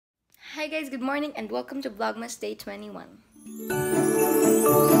Hi guys, good morning and welcome to Vlogmas Day 21.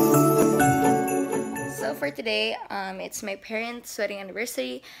 So for today, it's my parents' wedding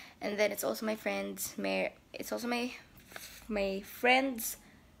anniversary, and then it's also my friend's my friend's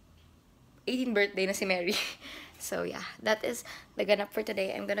 18th birthday na si Mary. So yeah, that is the ganap for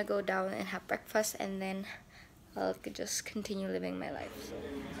today. I'm gonna go down and have breakfast, and then I'll just continue living my life. So.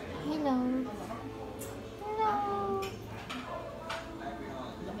 Hello.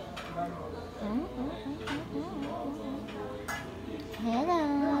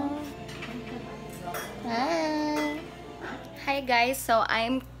 Hello. Hello. Hi guys, so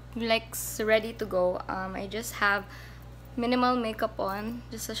I'm like ready to go. I just have minimal makeup on,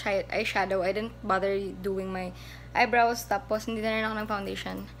 just a eyeshadow. I didn't bother doing my eyebrows, tapos hindi na rin ako ng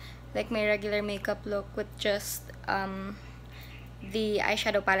foundation. Like my regular makeup look with just the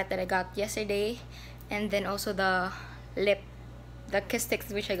eyeshadow palette that I got yesterday, and then also the kiss sticks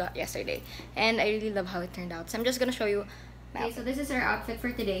which I got yesterday. And I really love how it turned out. So I'm just gonna show you. Okay, so this is our outfit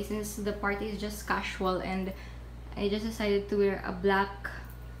for today since the party is just casual, and I just decided to wear a black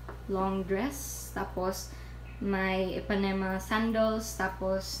long dress, tapos my Ipanema sandals,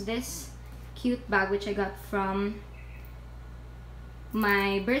 tapos this cute bag which I got from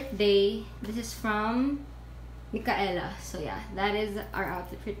my birthday. This is from Micaela. So yeah, that is our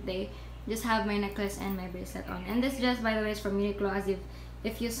outfit for today. Just have my necklace and my bracelet on. And this dress, by the way, is from Uniqlo, as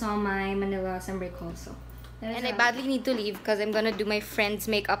if you saw my Manila sunbreak also. And I badly need to leave because I'm gonna do my friend's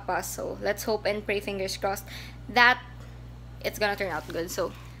makeup. So let's hope and pray, fingers crossed, that it's gonna turn out good.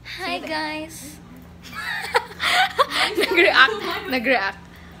 So hi guys. Nag-react.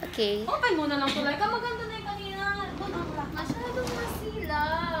 Okay. Open mo na lang to, like, maganda na yung kanina. Masyadong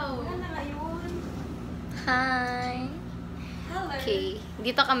masilaw. Maganda na yun. Hi. Hello. Okay.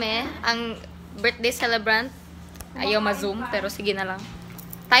 Dito kami, ang birthday celebrant. Ayaw ma-zoom, pero sige na lang.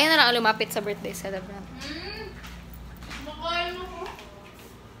 Tayo na lang ang lumapit sa birthday celebrant. Makain mo.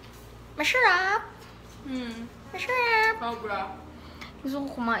 Masarap. Masarap. Sobra. Gusto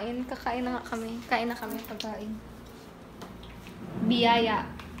ko kumain. Kakain na nga kami. Kain na kami pagkain. Biyaya.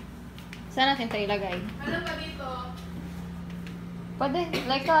 Saan natin ito ilagay? Ano ba dito? Pwede.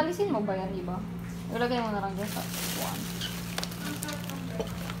 Like, alisin mo ba yan, diba? Ilagay mo na lang dyan sa one.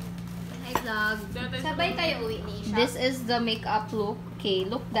 Hi vlog. Sabay kayo uwi ni Isha. This is the makeup look. Okay,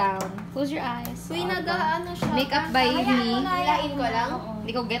 look down. Close your eyes. Uy, nag-ano siya. Makeup by me. Hilain ko lang.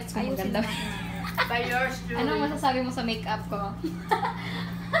 Hindi ko gets kung maganda. By yours truly. Anong masasabi mo sa makeup ko?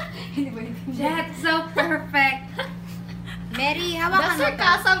 Hindi ba yun? That's so perfect. Mary, The hawakan mo to.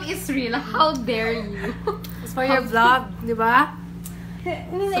 sarcasm is real. How dare you? It's for your vlog, di ba? So,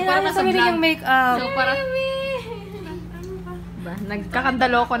 para nasa vlog. yung makeup. So, para... Ba,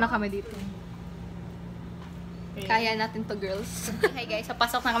 nagkakandaloko na kami dito. Kaya natin to, girls. Hi guys, so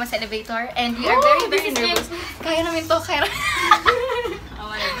pasok na kami sa elevator and we are very, very nervous. Kaya namin to, kaya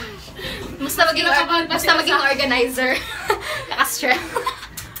Basta maging organizer. Kaka-stress.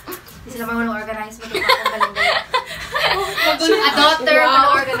 Hindi sila marunong organize. Magagaling. A daughter of an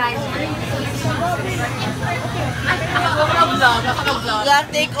organizer. Vlog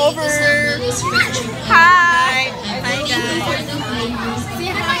takeover. Hi! Hi guys.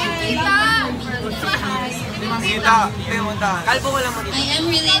 Say hi, Tita! Kalbo mo lang mo dito. I am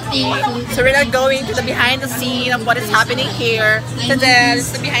really thankful. So we're not going to the behind the scene of what is happening here. So this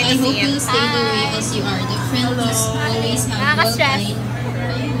is the behind I the hope you scene. stay the way as you are. The friend must always have Nakaka-stress.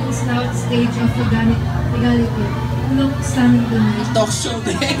 Stout stage of legality. Look stunning tonight. Talk show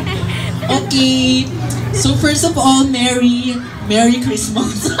din. Okay. So first of all, Merry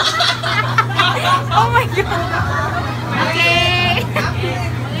Christmas. Oh my God! Okay!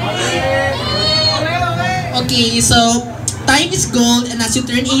 Okay, so time is gold, and as you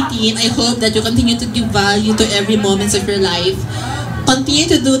turn 18, I hope that you continue to give value to every moment of your life. Continue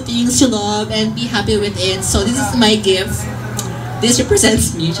to do things you love and be happy with it. So this is my gift. This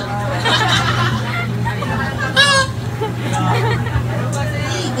represents me.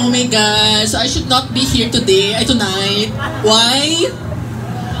 Oh my God, so I should not be here tonight. Why?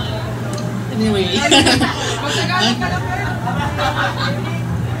 Anyway.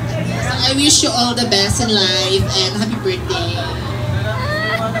 I wish you all the best in life and happy birthday.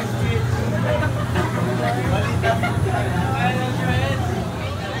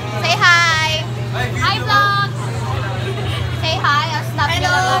 Say hi! Hi, vlog! Say hi, I'll stop you.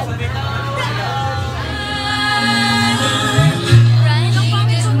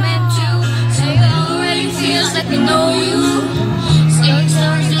 Feels like we know you.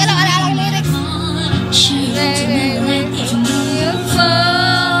 Sige lang, alala ang lyrics.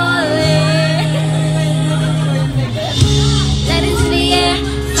 Let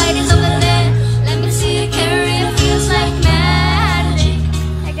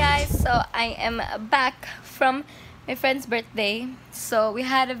I'm back from my friend's birthday. So we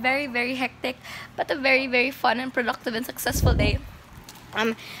had a very, very hectic but a very, very fun and productive and successful day.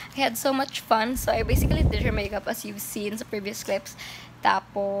 I had so much fun. So I basically did her makeup as you've seen sa previous clips.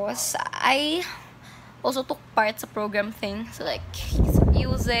 Tapos, I also took part sa program thing. So like,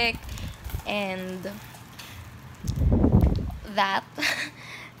 music and that.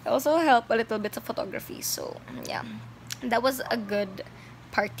 I also helped a little bit of photography. So yeah, that was a good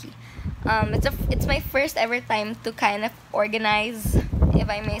party. It's my first ever time to kind of organize, if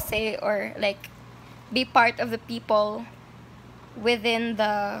I may say, or like be part of the people within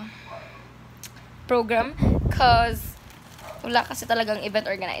the program, cause wala kasi talagang event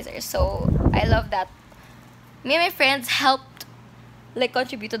organizer. So I love that me and my friends helped like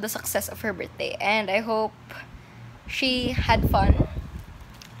contribute to the success of her birthday, and I hope she had fun,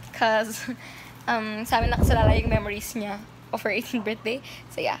 cause sa amin nakasalala yung memories niya of her 18th birthday.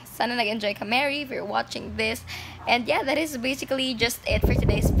 So yeah, sana nag-enjoy ka, Mary, if you're watching this. And yeah, that is basically just it for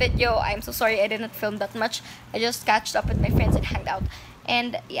today's video. I'm so sorry I didn't film that much. I just catched up with my friends and hanged out.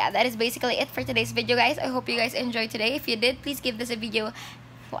 And yeah, that is basically it for today's video, guys. I hope you guys enjoyed today. If you did, please give this a video.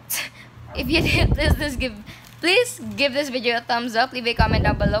 What? If you did, please give this video a thumbs up. Leave a comment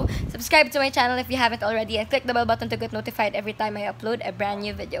down below. Subscribe to my channel if you haven't already, and click the bell button to get notified every time I upload a brand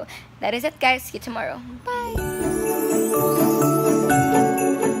new video. That is it, guys. See you tomorrow. Bye.